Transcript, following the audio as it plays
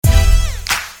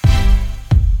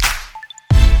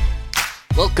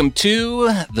Welcome to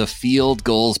the Field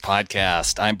Gulls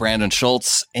Podcast. I'm Brandon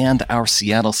Schultz, and our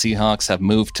Seattle Seahawks have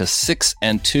moved to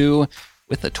 6-2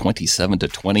 with a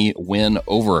 27-20 win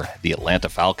over the Atlanta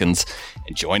Falcons.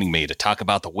 And joining me to talk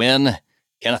about the win,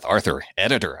 Kenneth Arthur,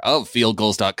 editor of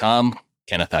FieldGulls.com.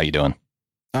 Kenneth, how you doing?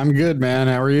 I'm good, man.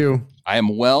 How are you? I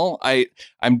am well.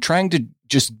 I'm trying to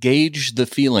just gauge the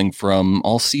feeling from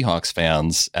all Seahawks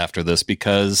fans after this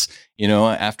because, you know,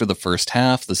 after the first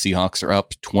half, the Seahawks are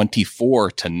up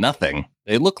 24-0.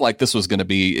 They look like this was going to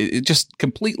be just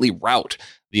completely rout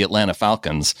the Atlanta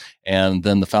Falcons. And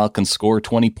then the Falcons score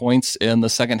 20 points in the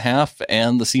second half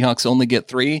and the Seahawks only get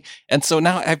 3. And so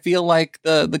now I feel like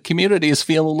the community is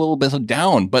feeling a little bit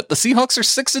down, but the Seahawks are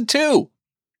 6-2.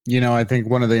 You know, I think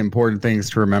one of the important things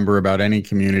to remember about any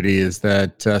community is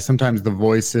that sometimes the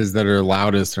voices that are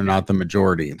loudest are not the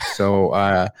majority. So,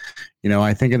 I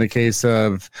think in the case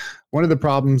of one of the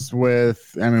problems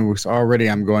with, I'm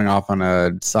going off on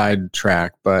a side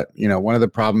track, but, one of the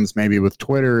problems maybe with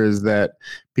Twitter is that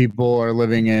people are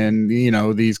living in,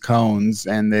 these cones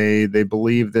and they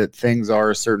believe that things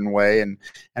are a certain way. And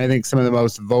I think some of the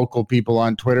most vocal people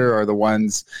on Twitter are the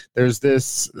ones, there's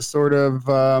this sort of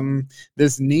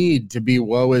this need to be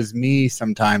woe is me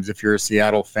sometimes if you're a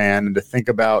Seattle fan and to think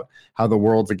about how the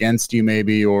world's against you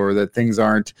maybe, or that things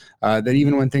aren't, that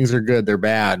even when things are good, they're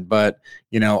bad. But,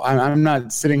 I'm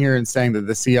not sitting here and saying that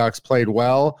the Seahawks played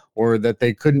well or that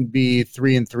they couldn't be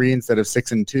 3-3 instead of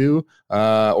 6-2,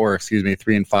 or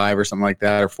 3-5 or something like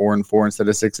that, or 4-4 instead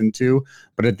of 6-2.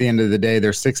 But at the end of the day,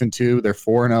 they're 6-2. They're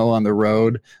 4-0 on the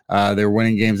road. They're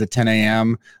winning games at 10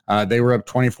 a.m. They were up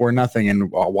 24-0.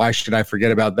 And why should I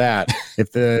forget about that?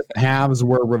 If the halves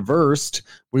were reversed,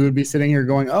 we would be sitting here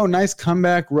going, oh, nice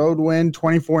comeback road win,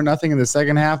 24-0 in the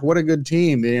second half. What a good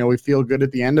team. We feel good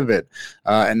at the end of it.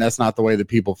 And that's not the way that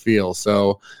people feel.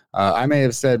 So I may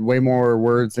have said way more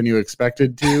words than you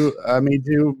expected me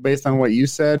to based on what you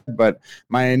said. But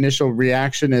my initial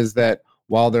reaction is that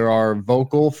while there are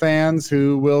vocal fans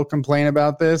who will complain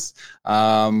about this,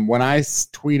 when I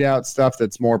tweet out stuff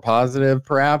that's more positive,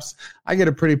 perhaps, I get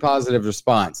a pretty positive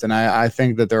response. And I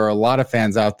think that there are a lot of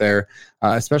fans out there,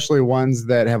 especially ones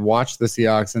that have watched the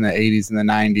Seahawks in the 80s and the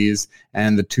 90s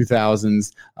and the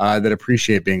 2000s that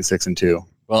appreciate being 6-2.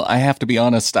 Well, I have to be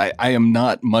honest, I am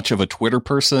not much of a Twitter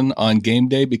person on game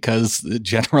day because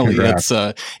generally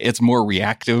it's more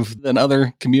reactive than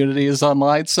other communities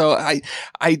online. So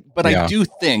I do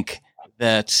think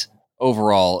that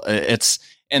overall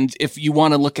and if you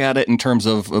want to look at it in terms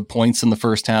of points in the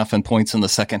first half and points in the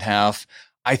second half,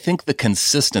 I think the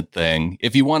consistent thing,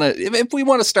 if we want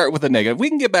to start with a negative, we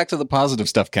can get back to the positive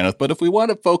stuff, Kenneth, but if we want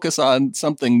to focus on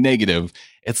something negative,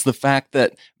 it's the fact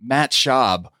that Matt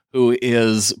Schaub, who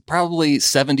is probably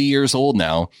 70 years old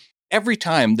now, every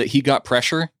time that he got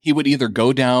pressure, he would either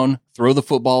go down, throw the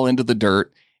football into the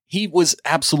dirt. He was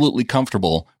absolutely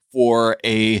comfortable for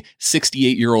a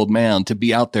 68-year-old man to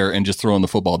be out there and just throwing the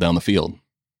football down the field.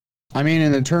 I mean,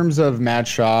 in terms of Matt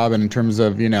Schaub and in terms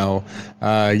of, he's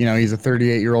a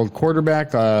 38-year-old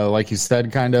quarterback, like you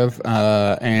said, kind of,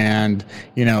 and,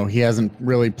 he hasn't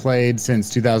really played since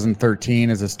 2013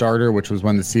 as a starter, which was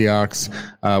when the Seahawks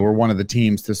were one of the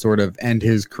teams to sort of end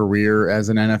his career as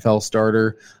an NFL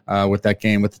starter with that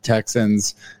game with the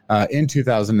Texans in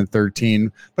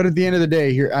 2013. But at the end of the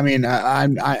day here, I mean,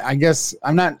 I guess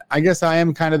I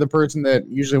am kind of the person that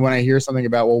usually when I hear something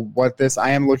about,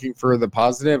 I am looking for the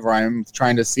positive, or I'm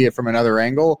trying to see it from another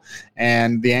angle.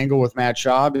 And the angle with Matt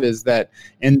Schaub is that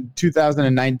in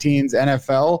 2019's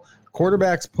NFL,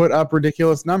 quarterbacks put up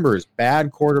ridiculous numbers.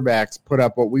 Bad quarterbacks put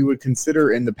up what we would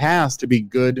consider in the past to be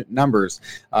good numbers.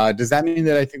 Does that mean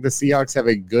that I think the Seahawks have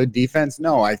a good defense?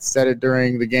 No, I said it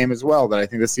during the game as well, that I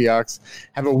think the Seahawks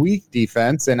have a weak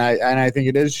defense, and I think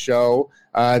it does show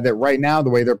that right now, the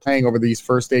way they're playing over these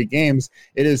first 8 games,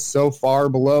 it is so far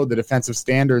below the defensive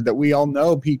standard that we all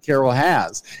know Pete Carroll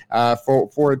has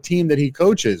for a team that he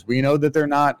coaches. We know that they're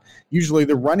not usually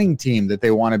the running team that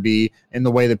they want to be in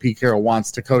the way that Pete Carroll wants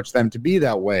to coach them to be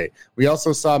that way. We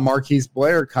also saw Marquise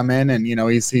Blair come in, and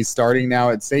he's starting now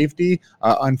at safety.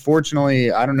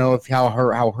 Unfortunately, I don't know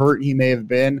how hurt he may have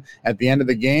been at the end of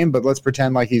the game, but let's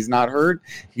pretend like he's not hurt.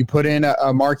 You put in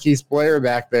a Marquise Blair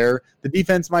back there, the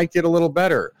defense might get a little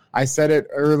better. I said it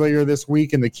earlier this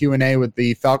week in the Q&A with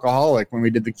the Falcoholic when we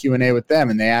did the Q&A with them,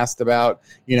 and they asked about,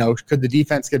 could the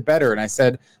defense get better? And I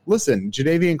said, listen,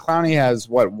 Jadeveon Clowney has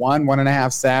one and a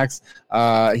half sacks.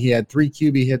 He had 3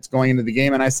 QB hits going into the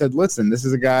game. And I said, listen, this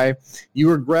is a guy,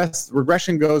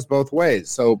 regression goes both ways.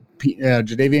 So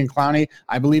Jadeveon Clowney,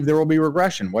 I believe there will be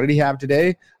regression. What did he have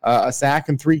today? A sack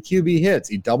and 3 QB hits.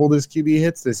 He doubled his QB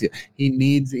hits this year. He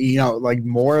needs,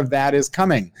 more of that is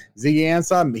coming. Ziggy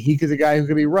Ansah, he's a guy who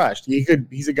could be rushed.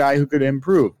 He's a guy who could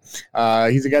improve.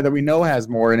 He's a guy that we know has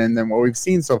more in him than what we've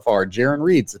seen so far. Jaron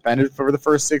Reed suspended for the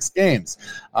first 6 games.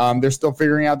 They're still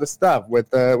figuring out the stuff with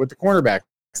the cornerback.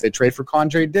 They trade for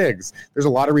Condre Diggs. There's a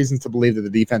lot of reasons to believe that the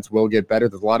defense will get better.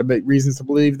 There's a lot of reasons to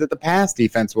believe that the pass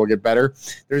defense will get better.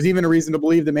 There's even a reason to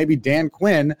believe that maybe Dan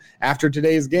Quinn, after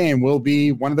today's game, will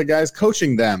be one of the guys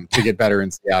coaching them to get better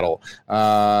in Seattle.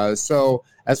 So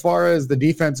as far as the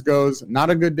defense goes, not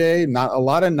a good day,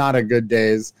 not a good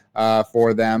days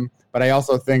for them. But I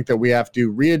also think that we have to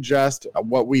readjust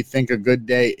what we think a good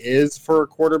day is for a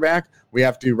quarterback. We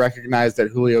have to recognize that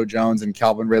Julio Jones and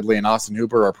Calvin Ridley and Austin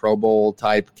Hooper are Pro Bowl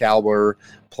type caliber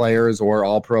players or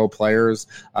all pro players.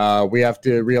 We have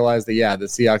to realize that, the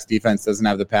Seahawks defense doesn't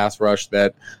have the pass rush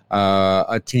that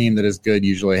a team that is good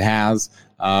usually has.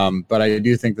 But I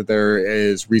do think that there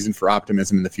is reason for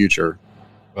optimism in the future.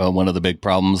 Well, one of the big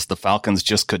problems, the Falcons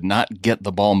just could not get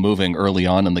the ball moving early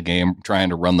on in the game, trying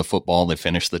to run the football. They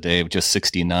finished the day with just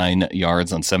 69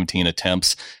 yards on 17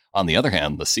 attempts. On the other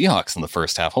hand, the Seahawks in the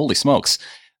first half, holy smokes.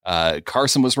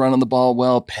 Carson was running the ball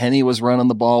well. Penny was running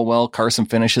the ball well. Carson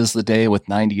finishes the day with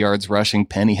 90 yards rushing.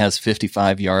 Penny has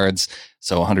 55 yards,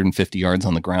 so 150 yards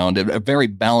on the ground. A very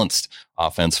balanced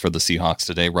offense for the Seahawks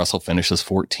today. Russell finishes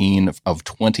 14 of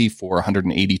 20 for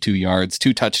 182 yards,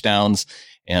 2 touchdowns,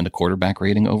 and a quarterback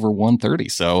rating over 130.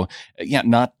 So,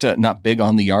 not big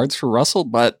on the yards for Russell,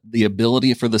 but the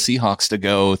ability for the Seahawks to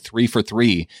go 3 for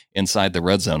 3 inside the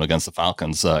red zone against the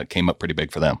Falcons came up pretty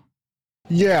big for them.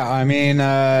 Yeah, I mean,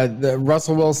 the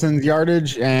Russell Wilson's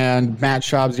yardage and Matt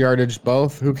Schaub's yardage,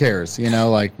 both, who cares? We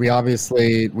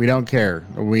don't care.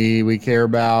 We care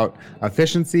about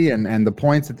efficiency and the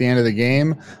points at the end of the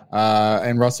game.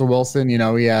 And Russell Wilson,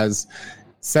 he has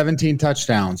 17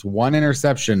 touchdowns, 1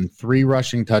 interception, 3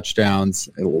 rushing touchdowns,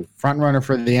 front runner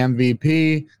for the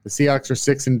MVP. The Seahawks are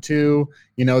 6-2.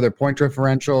 Their point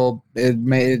differential, it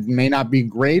may not be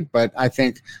great, but I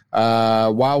think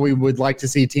while we would like to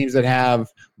see teams that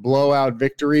have blowout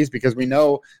victories, because we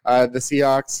know the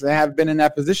Seahawks have been in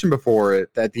that position before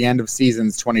at the end of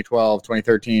seasons 2012,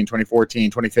 2013, 2014,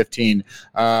 2015,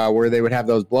 where they would have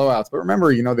those blowouts. But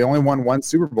remember, they only won 1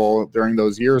 Super Bowl during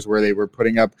those years where they were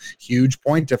putting up huge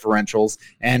point differentials.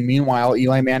 And meanwhile,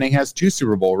 Eli Manning has 2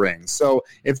 Super Bowl rings. So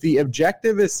if the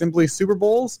objective is simply Super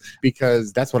Bowls,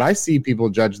 because that's what I see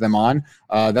people judge them on,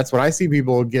 that's what I see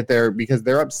people get there because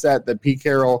they're upset that Pete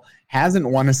Carroll hasn't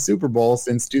won a Super Bowl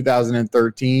since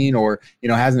 2013 or,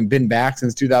 hasn't been back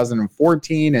since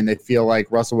 2014. And they feel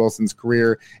like Russell Wilson's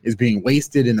career is being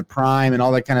wasted in the prime and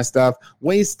all that kind of stuff.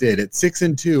 Wasted at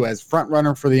 6-2 as front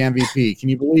runner for the MVP. Can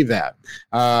you believe that?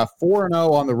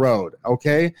 4-0 on the road.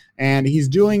 Okay. And he's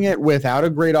doing it without a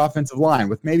great offensive line,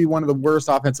 with maybe one of the worst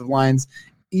offensive lines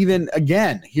even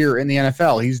again here in the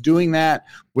NFL. He's doing that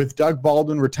with Doug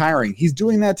Baldwin retiring. He's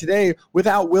doing that today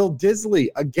without Will Disley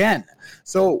again.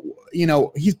 So,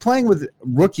 he's playing with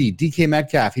rookie DK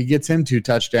Metcalf. He gets him 2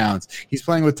 touchdowns. He's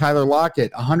playing with Tyler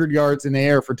Lockett, 100 yards in the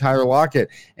air for Tyler Lockett.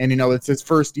 And, it's his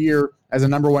first year as a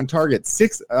number 1 target.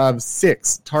 6 of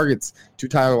 6 targets to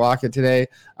Tyler Lockett today.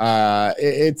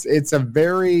 It's a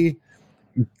very...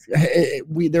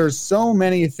 there's so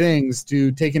many things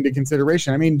to take into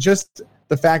consideration. I mean, just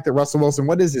the fact that Russell Wilson,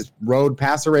 what is his road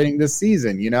passer rating this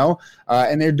season,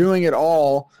 and they're doing it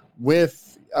all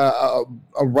with a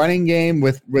running game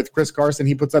with Chris Carson.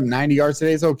 He puts up 90 yards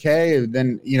today. Is okay.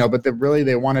 Then, but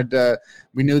they wanted to,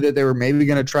 we knew that they were maybe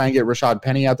going to try and get Rashad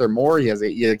Penny out there more. He has,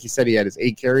 like you said, he had his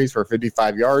 8 carries for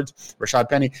 55 yards. Rashad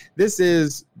Penny. This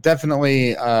is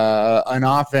definitely an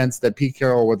offense that Pete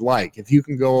Carroll would like. If you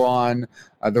can go on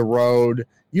the road,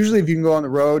 usually if you can go on the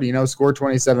road, score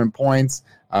 27 points,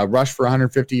 rush for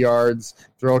 150 yards,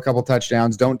 throw a couple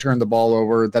touchdowns, don't turn the ball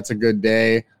over, that's a good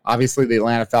day. Obviously, the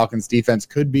Atlanta Falcons defense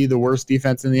could be the worst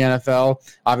defense in the NFL.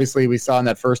 Obviously, we saw in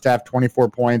that first half 24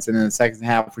 points, and in the second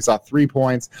half we saw 3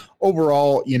 points.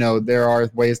 Overall, there are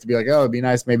ways to be like, it'd be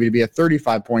nice maybe to be a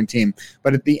 35-point team.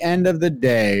 But at the end of the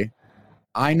day,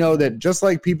 I know that just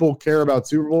like people care about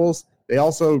Super Bowls, they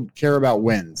also care about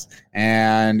wins.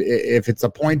 And if it's a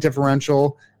point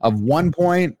differential of 1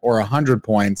 point or 100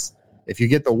 points, if you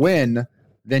get the win,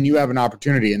 then you have an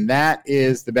opportunity. And that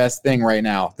is the best thing right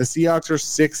now. The Seahawks are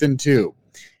 6-2.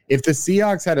 If the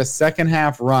Seahawks had a second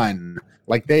half run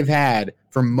like they've had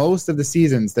for most of the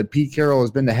seasons that Pete Carroll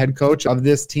has been the head coach of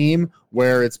this team,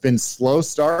 where it's been slow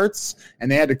starts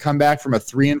and they had to come back from a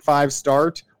 3-5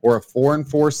 start or a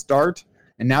 4-4 start,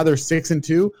 and now they're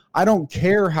 6-2, I don't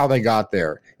care how they got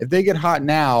there. If they get hot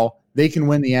now, they can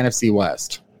win the NFC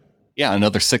West. Yeah,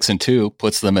 another 6-2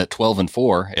 puts them at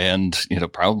 12-4 and,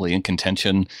 probably in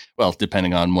contention. Well,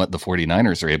 depending on what the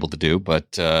 49ers are able to do, but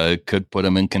could put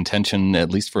them in contention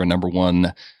at least for a number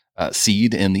one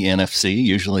seed in the NFC.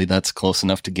 Usually that's close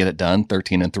enough to get it done.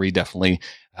 13-3 definitely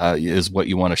is what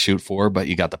you want to shoot for, but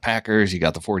you got the Packers, you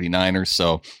got the 49ers.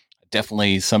 So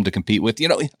definitely some to compete with.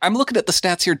 I'm looking at the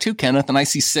stats here too, Kenneth, and I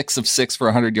see 6 of 6 for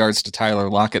 100 yards to Tyler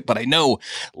Lockett, but I know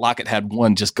Lockett had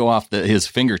one just go off his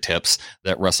fingertips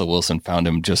that Russell Wilson found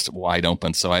him just wide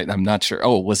open. So I'm not sure.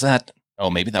 Oh, was that? Oh,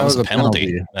 maybe that was a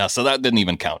penalty. So that didn't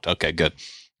even count. Okay, good.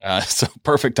 So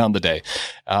perfect on the day.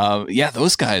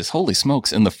 Those guys, holy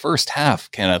smokes, in the first half,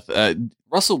 Kenneth,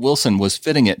 Russell Wilson was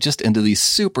fitting it just into these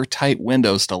super tight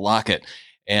windows to Lockett.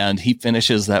 And he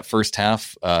finishes that first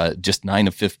half just 9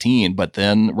 of 15, but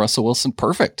then Russell Wilson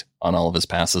perfect on all of his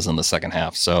passes in the second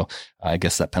half. So I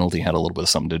guess that penalty had a little bit of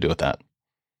something to do with that.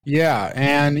 Yeah,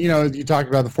 and you talked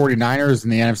about the 49ers in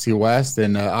the NFC West,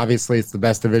 and obviously it's the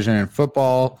best division in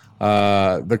football.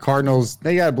 The Cardinals,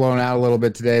 they got blown out a little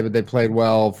bit today, but they played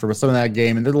well for some of that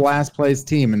game, and they're the last place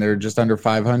team, and they're just under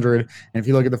 500. And if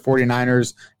you look at the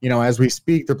 49ers, as we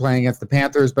speak, they're playing against the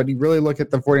Panthers, but you really look at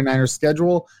the 49ers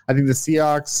schedule, I think the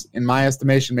Seahawks, in my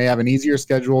estimation, may have an easier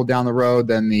schedule down the road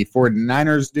than the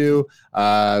 49ers do.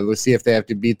 Let's see if they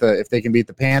can beat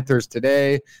the Panthers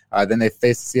today. Then they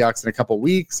face the Seahawks in a couple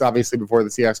weeks, obviously before the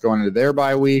Seahawks go into their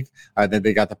bye week. Then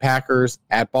they got the Packers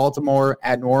at Baltimore,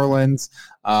 at New Orleans,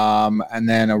 and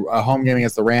then a home game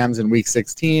against the Rams in week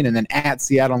 16, and then at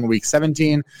Seattle in week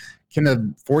 17. Can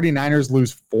the 49ers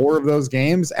lose 4 of those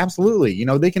games? Absolutely.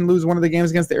 They can lose one of the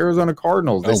games against the Arizona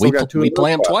Cardinals. We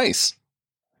play them twice.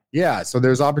 Yeah, so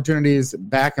there's opportunities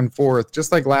back and forth.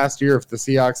 Just like last year, if the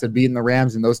Seahawks had beaten the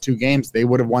Rams in those 2 games, they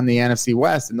would have won the NFC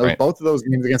West. And both of those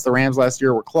games against the Rams last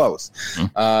year were close.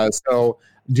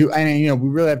 We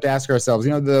really have to ask ourselves,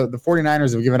 the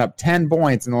 49ers have given up 10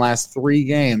 points in the last 3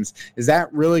 games. Is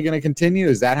that really going to continue?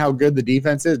 Is that how good the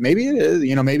defense is? Maybe it is.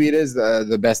 Maybe it is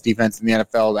the best defense in the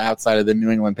NFL outside of the New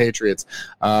England Patriots.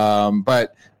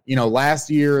 But last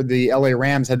year, the LA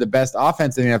Rams had the best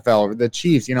offense in the NFL, the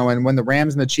Chiefs, and when the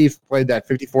Rams and the Chiefs played that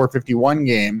 54-51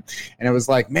 game, and it was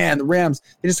like, man, the Rams,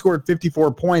 they just scored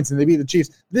 54 points and they beat the Chiefs.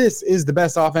 This is the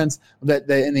best offense that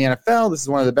in the NFL. This is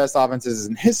one of the best offenses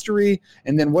in history.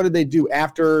 And then what did they do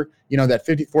after, that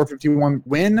 54-51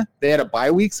 win? They had a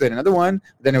bye week, so they had another one.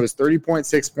 Then it was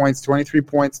 30.6 points, 23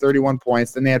 points, 31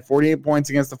 points. Then they had 48 points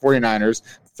against the 49ers,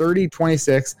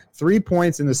 30-26, 3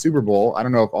 points in the Super Bowl. I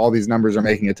don't know if all these numbers are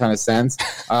making a ton of sense.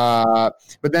 But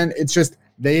then it's just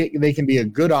they can be a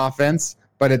good offense.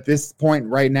 But at this point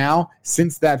right now,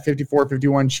 since that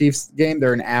 54-51 Chiefs game,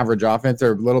 they're an average offense.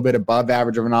 They're a little bit above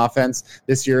average of an offense.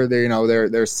 This year, they're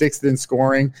 6th in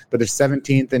scoring, but they're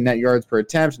 17th in net yards per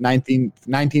attempt,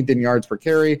 19th in yards per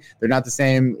carry. They're not the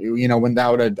same,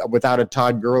 without a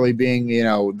Todd Gurley being,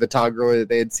 the Todd Gurley that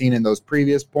they had seen in those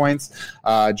previous points.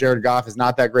 Jared Goff is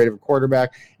not that great of a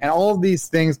quarterback. And all of these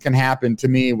things can happen to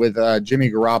me with Jimmy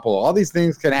Garoppolo. All these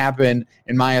things can happen,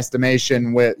 in my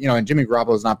estimation, with, and Jimmy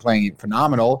Garoppolo is not playing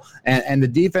phenomenal. And the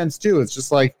defense too. It's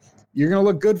just like, you're going to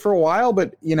look good for a while,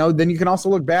 but then you can also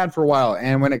look bad for a while.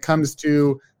 And when it comes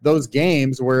to those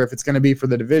games where if it's going to be for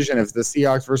the division, if the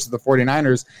Seahawks versus the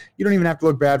 49ers, you don't even have to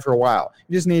look bad for a while.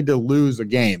 You just need to lose a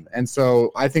game. And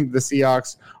so I think the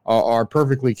Seahawks are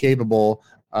perfectly capable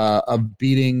of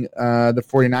beating the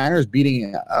 49ers,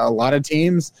 beating a lot of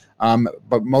teams.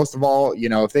 But most of all,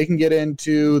 if they can get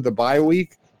into the bye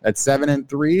week at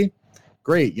 7-3,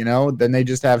 great. Then they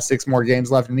just have 6 more games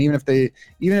left. And even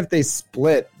if they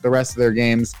split the rest of their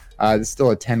games, it's still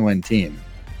a 10-win team.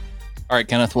 All right,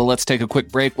 Kenneth, well, let's take a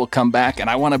quick break. We'll come back, and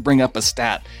I want to bring up a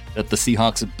stat that the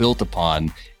Seahawks have built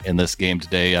upon in this game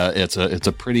today. It's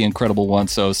a pretty incredible one,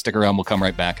 so stick around. We'll come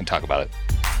right back and talk about it.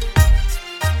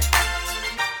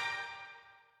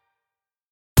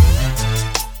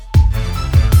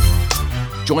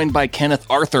 Joined by Kenneth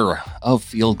Arthur of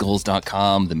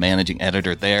fieldgoals.com, the managing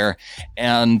editor there.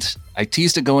 And I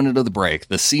teased it going into the break.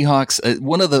 The Seahawks,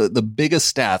 one of the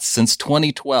biggest stats since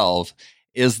 2012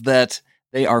 is that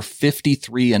they are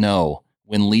 53-0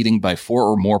 when leading by 4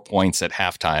 or more points at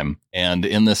halftime. And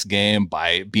in this game,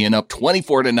 by being up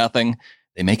 24-0,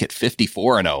 they make it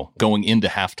 54-0 going into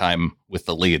halftime with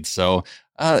the lead. So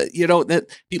that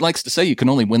he likes to say you can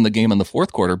only win the game in the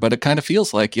fourth quarter, but it kind of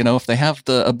feels like, if they have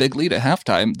a big lead at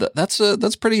halftime,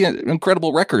 that's pretty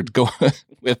incredible record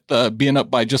with being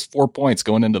up by just 4 points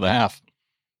going into the half.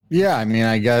 Yeah, I mean,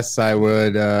 I guess I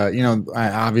would,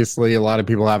 obviously a lot of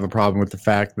people have a problem with the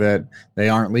fact that they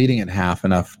aren't leading at half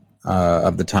enough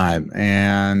of the time.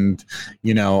 And,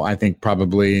 I think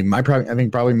probably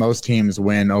most teams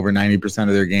win over 90%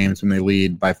 of their games when they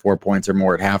lead by 4 points or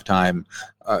more at halftime.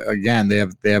 Again, they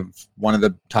have one of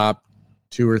the top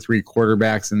 2 or 3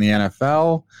 quarterbacks in the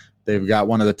NFL. They've got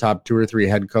one of the top 2 or 3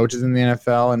 head coaches in the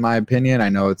NFL, in my opinion. I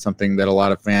know it's something that a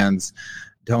lot of fans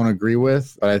don't agree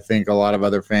with, but I think a lot of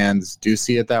other fans do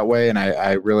see it that way. And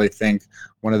I really think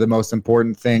one of the most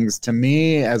important things to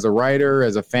me as a writer,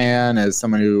 as a fan, as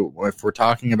someone who, if we're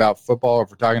talking about football, if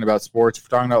we're talking about sports, if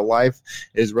we're talking about life,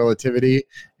 is relativity.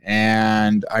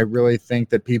 And I really think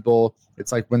that people,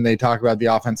 it's like when they talk about the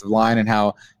offensive line and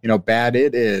how, bad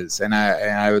it is. And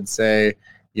I would say,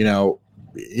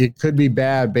 it could be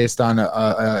bad based on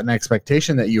an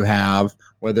expectation that you have,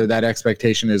 whether that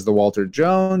expectation is the Walter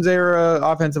Jones era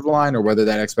offensive line or whether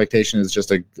that expectation is just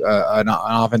an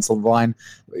offensive line,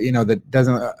 that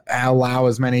doesn't allow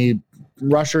as many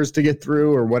rushers to get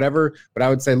through or whatever. But I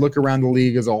would say look around the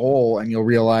league as a whole and you'll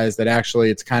realize that actually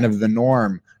it's kind of the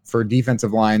norm for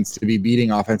defensive lines to be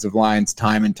beating offensive lines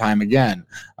time and time again.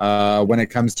 When it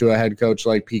comes to a head coach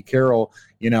like Pete Carroll,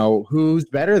 who's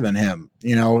better than him?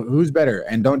 Who's better?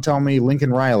 And don't tell me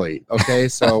Lincoln Riley. Okay.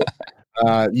 So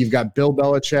you've got Bill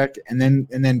Belichick and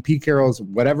then Pete Carroll's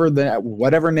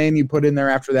whatever name you put in there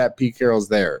after that, Pete Carroll's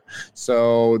there.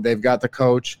 So they've got the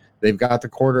coach, they've got the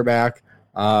quarterback.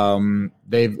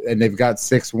 They've got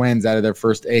 6 wins out of their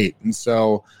first 8. And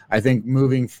so I think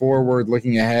moving forward,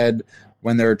 looking ahead,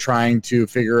 when they're trying to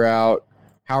figure out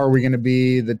how are we going to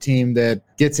be the team that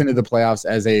gets into the playoffs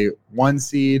as a 1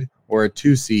 seed or a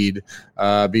 2 seed,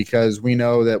 because we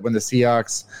know that when the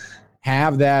Seahawks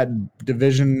have that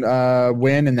division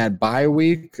win in that bye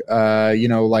week,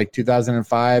 like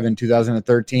 2005 and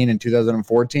 2013 and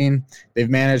 2014, they've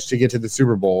managed to get to the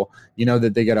Super Bowl.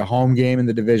 That they get a home game in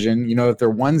the division. If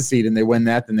they're 1 seed and they win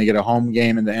that, then they get a home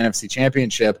game in the NFC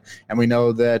Championship. And we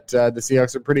know that the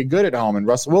Seahawks are pretty good at home, and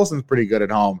Russell Wilson's pretty good at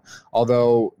home.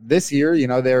 Although this year,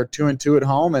 they're 2-2 at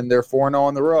home and they're 4-0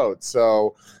 on the road.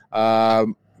 So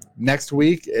next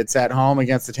week, it's at home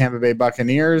against the Tampa Bay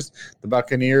Buccaneers. The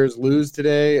Buccaneers lose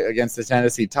today against the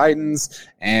Tennessee Titans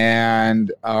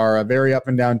and are a very up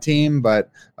and down team, but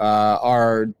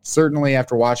are certainly,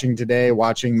 after watching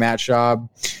Matt Schaub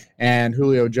and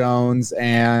Julio Jones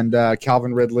and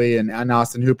Calvin Ridley and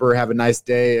Austin Hooper have a nice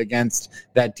day against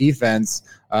that defense.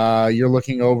 You're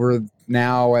looking over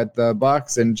now at the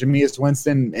Bucs, and Jameis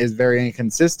Winston is very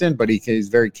inconsistent, but he's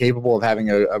very capable of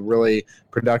having a really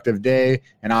productive day.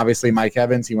 And obviously Mike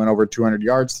Evans, he went over 200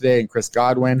 yards today, and Chris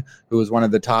Godwin, who was one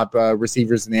of the top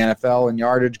receivers in the NFL in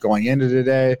yardage going into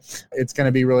today. It's going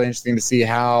to be really interesting to see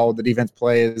how the defense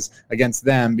plays against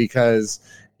them, because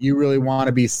you really want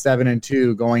to be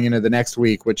 7-2 going into the next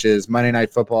week, which is Monday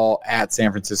Night Football at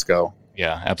San Francisco.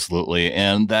 Yeah, absolutely.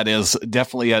 And that is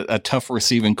definitely a tough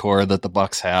receiving core that the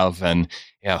Bucs have. And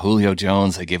yeah, Julio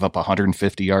Jones, they gave up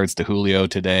 150 yards to Julio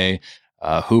today.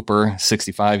 Hooper,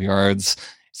 65 yards,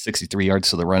 63 yards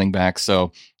to the running back.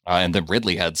 So, and then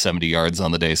Ridley had 70 yards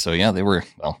on the day. So yeah,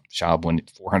 Schaub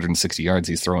went 460 yards.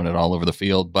 He's throwing it all over the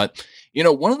field. But,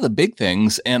 one of the big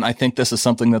things, and I think this is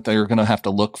something that they're going to have to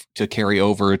look to carry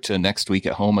over to next week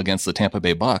at home against the Tampa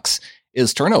Bay Bucs,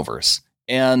 is turnovers.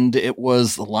 And it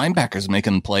was the linebackers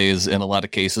making plays in a lot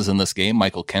of cases in this game.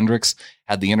 Michael Kendricks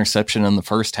had the interception in the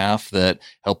first half that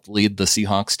helped lead the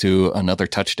Seahawks to another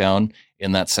touchdown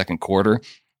in that second quarter.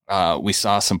 We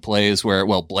saw some plays where,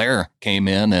 Blair came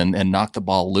in and knocked the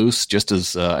ball loose just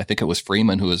as I think it was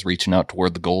Freeman who was reaching out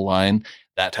toward the goal line.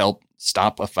 That helped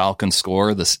stop a Falcons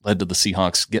score. This led to the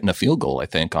Seahawks getting a field goal, I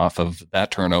think, off of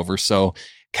that turnover. So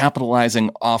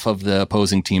capitalizing off of the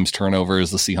opposing team's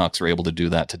turnovers, the Seahawks were able to do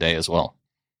that today as well.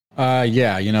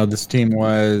 This team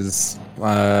was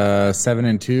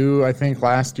 7-2, I think,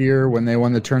 last year when they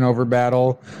won the turnover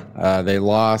battle. They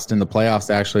lost in the playoffs,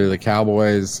 actually, to the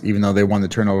Cowboys, even though they won the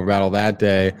turnover battle that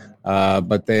day.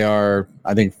 But they are,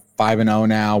 I think, 5-0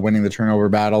 now, winning the turnover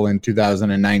battle in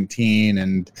 2019.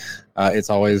 And it's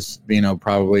always,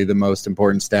 probably the most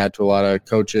important stat to a lot of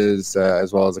coaches,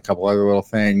 as well as a couple other little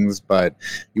things. But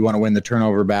you want to win the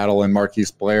turnover battle, and Marquise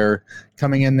Blair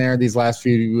coming in there these last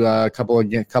few couple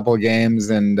of games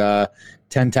and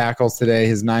 10 tackles today,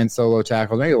 his 9 solo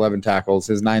tackles, maybe 11 tackles,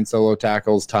 his 9 solo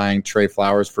tackles, tying Trey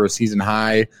Flowers for a season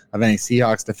high of any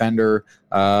Seahawks defender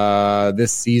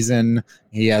this season.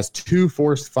 He has 2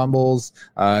 forced fumbles.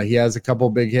 He has a couple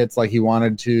big hits like he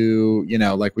wanted to,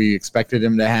 like we expected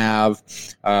him to have.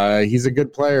 He's a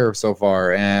good player so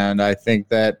far. And I think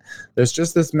that there's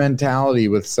just this mentality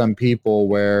with some people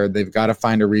where they've got to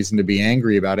find a reason to be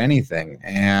angry about anything.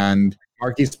 And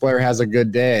Marquise Blair has a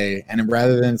good day. And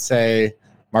rather than say,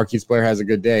 Marquise Blair has a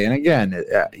good day. And again,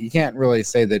 you can't really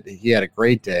say that he had a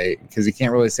great day, because you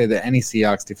can't really say that any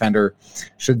Seahawks defender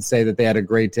should say that they had a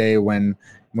great day when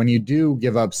you do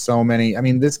give up so many. I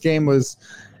mean, this game was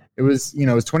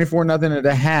 24-0 at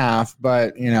a half,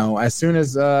 but as soon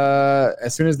as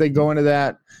they go into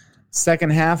that second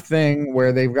half thing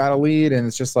where they've got a lead and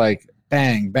it's just like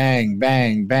bang, bang,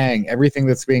 bang, bang, everything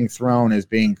that's being thrown is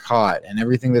being caught, and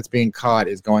everything that's being caught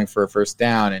is going for a first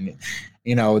down. And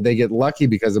they get lucky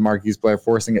because of Marquise Blair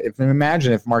forcing it.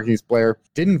 Imagine if Marquise Blair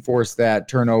didn't force that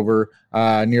turnover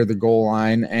near the goal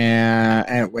line,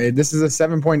 and this is a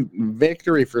 7-point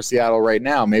victory for Seattle right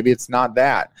now. Maybe it's not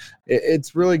that.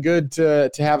 It's really good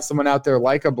to have someone out there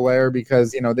like a Blair,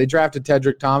 because they drafted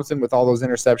Tedrick Thompson with all those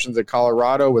interceptions at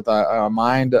Colorado with a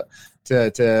mind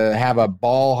to have a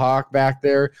ball hawk back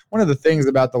there. One of the things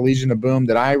about the Legion of Boom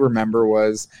that I remember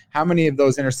was how many of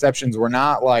those interceptions were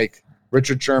not like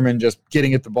Richard Sherman just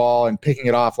getting at the ball and picking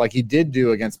it off like he did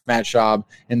do against Matt Schaub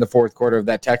in the fourth quarter of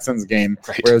that Texans game,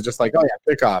 right, where it was just like, oh yeah,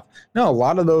 pick off. No, a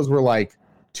lot of those were like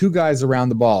 2 guys around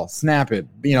the ball, snap it,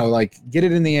 like get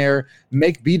it in the air,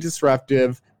 be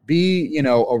disruptive, be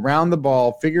around the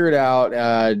ball, figure it out,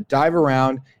 dive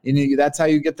around, and that's how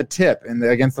you get the tip. And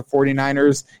against the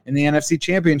 49ers in the NFC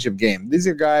Championship game, these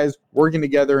are guys working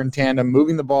together in tandem,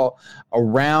 moving the ball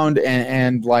around,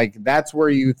 and like that's where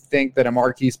you think that a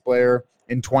Marquise Blair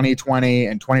in 2020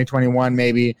 and 2021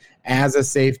 maybe as a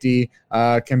safety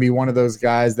can be one of those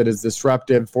guys that is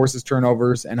disruptive, forces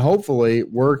turnovers, and hopefully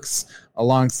works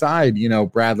alongside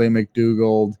Bradley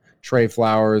McDougald, Trey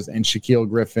Flowers, and Shaquill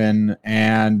Griffin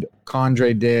and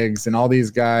Condre Diggs and all these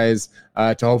guys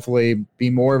to hopefully be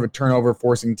more of a turnover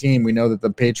forcing team. We know that the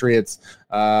Patriots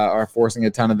are forcing a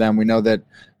ton of them. We know that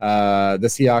the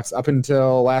Seahawks up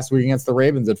until last week against the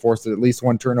Ravens had forced at least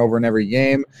 1 turnover in every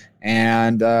game.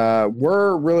 And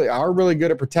we're really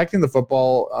good at protecting the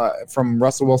football from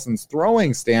Russell Wilson's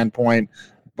throwing standpoint,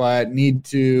 but need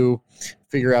to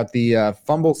figure out the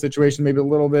fumble situation maybe a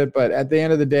little bit. But at the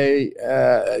end of the day,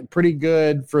 pretty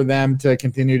good for them to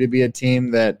continue to be a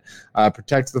team that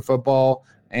protects the football.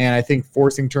 And I think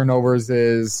forcing turnovers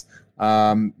is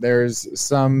there's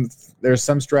some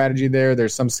strategy there.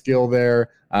 There's some skill there.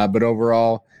 But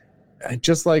overall,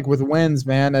 just like with wins,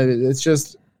 man, it's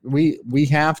just we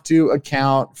have to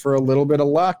account for a little bit of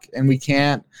luck, and we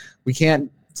can't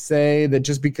say that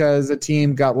just because a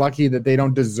team got lucky that they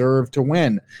don't deserve to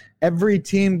win. Every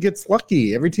team gets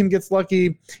lucky. Every team gets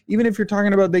lucky, even if you're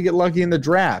talking about they get lucky in the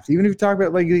draft, even if you talk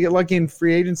about like they get lucky in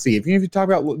free agency, even if you talk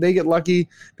about they get lucky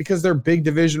because their big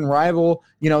division rival,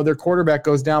 their quarterback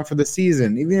goes down for the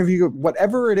season, even if you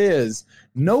whatever it is,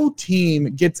 no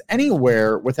team gets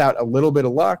anywhere without a little bit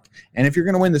of luck. And if you're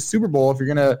going to win the Super Bowl, if you're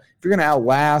going to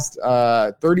outlast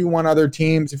 31 other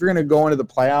teams, if you're going to go into the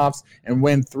playoffs and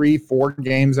win 3-4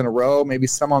 games in a row, maybe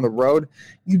some on the road,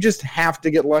 you just have to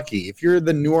get lucky. If you're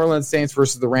the New Orleans Saints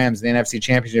versus the Rams in the NFC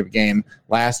Championship game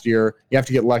last year, you have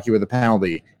to get lucky with a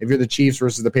penalty. If you're the Chiefs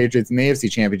versus the Patriots in the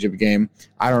AFC Championship game,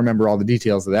 I don't remember all the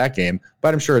details of that game,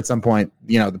 but I'm sure at some point,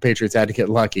 the Patriots had to get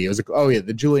lucky. It was like, oh yeah,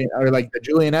 the Julian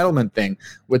Edelman thing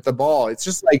with the ball. It's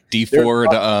just like D Ford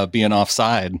being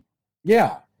offside.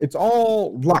 Yeah, it's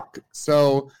all luck.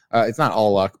 So it's not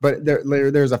all luck, but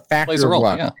there's a factor of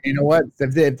luck. Yeah. You know what?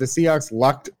 If the Seahawks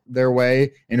lucked their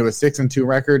way into a 6-2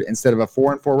 record instead of a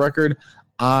 4-4 record,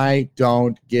 I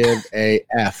don't give a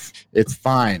F. It's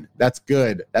fine. That's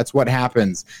good. That's what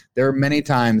happens. There are many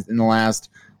times in the last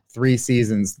 3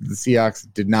 seasons the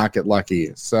Seahawks did not get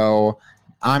lucky. So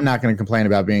I'm not going to complain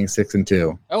about being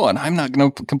 6-2. Oh, and I'm not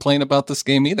going to complain about this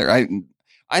game either.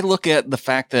 I look at the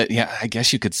fact that, yeah, I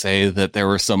guess you could say that there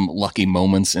were some lucky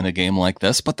moments in a game like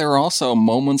this, but there are also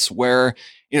moments where,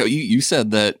 you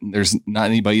said that there's not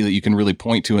anybody that you can really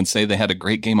point to and say they had a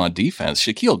great game on defense.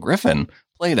 Shaquill Griffin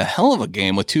played a hell of a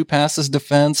game with 2 passes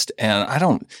defensed, and I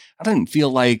didn't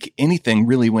feel like anything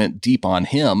really went deep on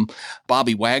him.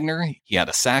 Bobby Wagner, he had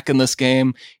a sack in this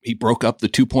game. He broke up the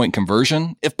 2-point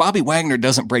conversion. If Bobby Wagner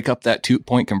doesn't break up that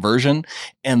 2-point conversion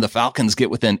and the Falcons get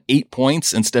within 8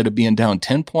 points instead of being down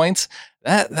 10 points,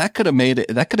 that could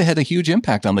have had a huge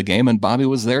impact on the game. And Bobby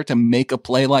was there to make a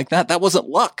play like that. That wasn't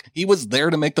luck. He was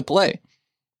there to make the play.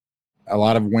 a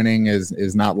lot of winning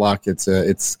is not luck.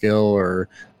 It's skill or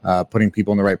putting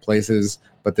people in the right places.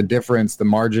 But the difference, the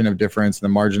margin of difference, the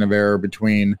margin of error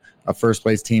between a first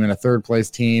place team and a third place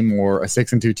team, or a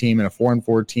 6-2 team and a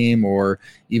 4-4 team, or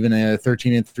even a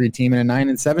 13-3 team and a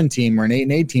 9-7 team, or an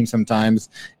 8-8 team sometimes,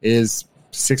 is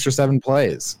 6 or 7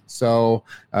 plays. So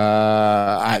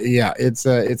it's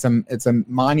a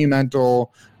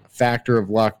monumental factor of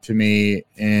luck to me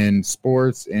in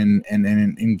sports, in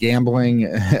gambling,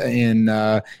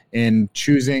 in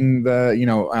choosing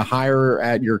a hire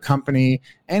at your company,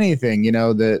 anything.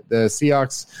 The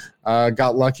Seahawks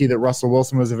got lucky that Russell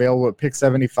Wilson was available at pick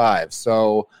 75.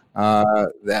 So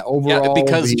that overall,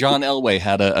 because John Elway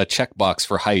had a checkbox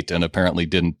for height and apparently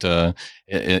didn't.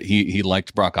 He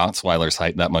liked Brock Osweiler's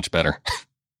height that much better.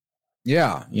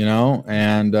 Yeah,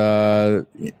 and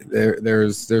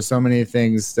there's so many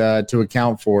things to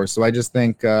account for. So I just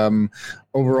think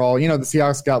overall, the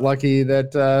Seahawks got lucky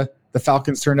that the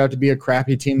Falcons turned out to be a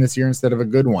crappy team this year instead of a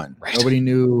good one. Right. Nobody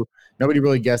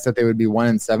really guessed that they would be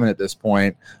 1-7 at this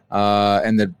point,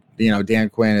 and that Dan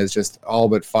Quinn is just all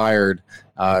but fired.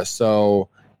 So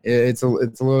it's a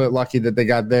little bit lucky that they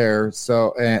got there.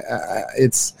 So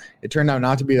it turned out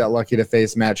not to be that lucky to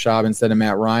face Matt Schaub instead of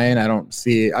Matt Ryan. I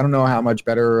don't know how much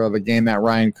better of a game Matt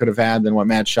Ryan could have had than what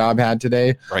Matt Schaub had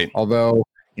today. Right. Although,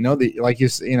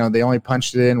 they only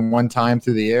punched it in one time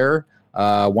through the air,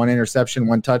 1 interception,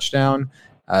 1 touchdown.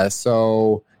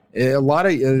 So a lot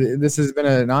of this has been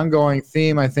an ongoing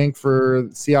theme, I think, for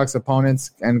Seahawks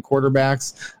opponents and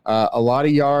quarterbacks. A lot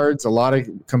of yards, a lot of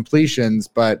completions,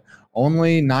 but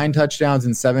only 9 touchdowns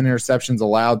and 7 interceptions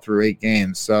allowed through 8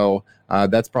 games. So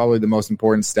that's probably the most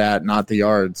important stat, not the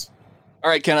yards. All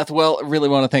right, Kenneth. Well, I really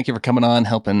want to thank you for coming on,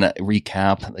 helping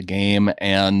recap the game.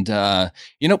 And,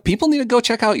 people need to go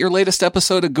check out your latest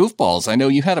episode of Goofballs. I know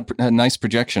you had a nice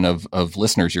projection of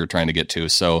listeners you were trying to get to.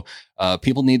 So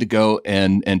people need to go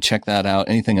and check that out.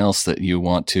 Anything else that you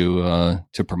want to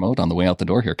promote on the way out the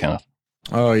door here, Kenneth?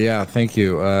 Oh, yeah. Thank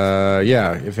you.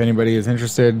 If anybody is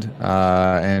interested,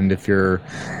 and if you're,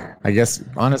 I guess,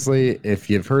 honestly, if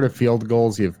you've heard of Field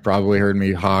Goals, you've probably heard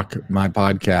me hawk my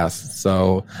podcast.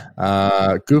 So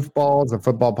Goofballs, a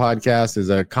football podcast, is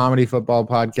a comedy football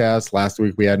podcast. Last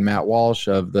week we had Matt Walsh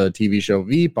of the TV show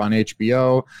Veep on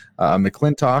HBO,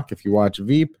 McClintock, if you watch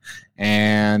Veep.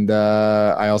 And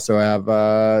I also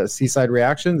have Seaside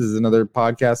Reactions, is another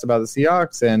podcast about the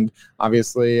Seahawks. And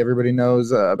obviously everybody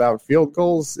knows about Field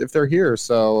Goals if they're here.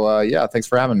 So, thanks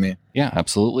for having me. Yeah,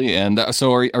 absolutely. And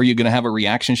so are you going to have a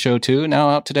reaction show too now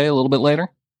out today, a little bit later?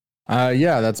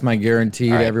 That's my guarantee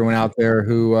to everyone out there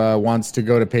who wants to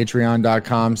go to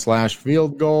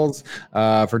patreon.com/fieldgoals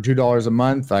for $2 a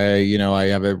month. I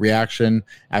have a reaction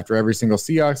after every single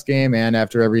Seahawks game and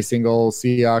after every single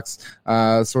Seahawks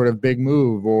sort of big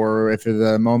move, or if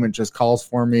the moment just calls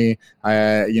for me.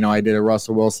 I did a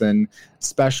Russell Wilson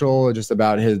special just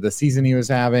about the season he was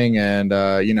having, and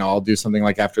I'll do something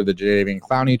like after the Jadeveon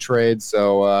Clowney trade.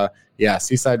 So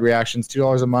Seaside Reactions,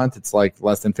 $2 a month. It's like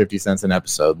less than 50 cents an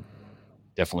episode.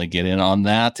 Definitely get in on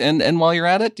that. And while you're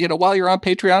at it, while you're on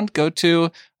Patreon, go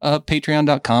to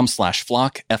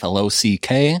patreon.com/flock,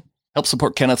 FLOCK. Help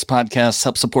support Kenneth's podcast.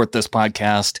 Help support this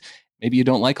podcast. Maybe you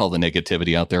don't like all the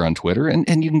negativity out there on Twitter,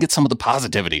 and you can get some of the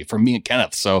positivity from me and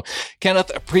Kenneth. So,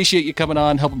 Kenneth, appreciate you coming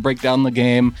on, helping break down the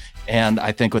game. And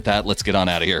I think with that, let's get on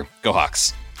out of here. Go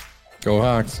Hawks. Go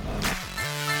Hawks.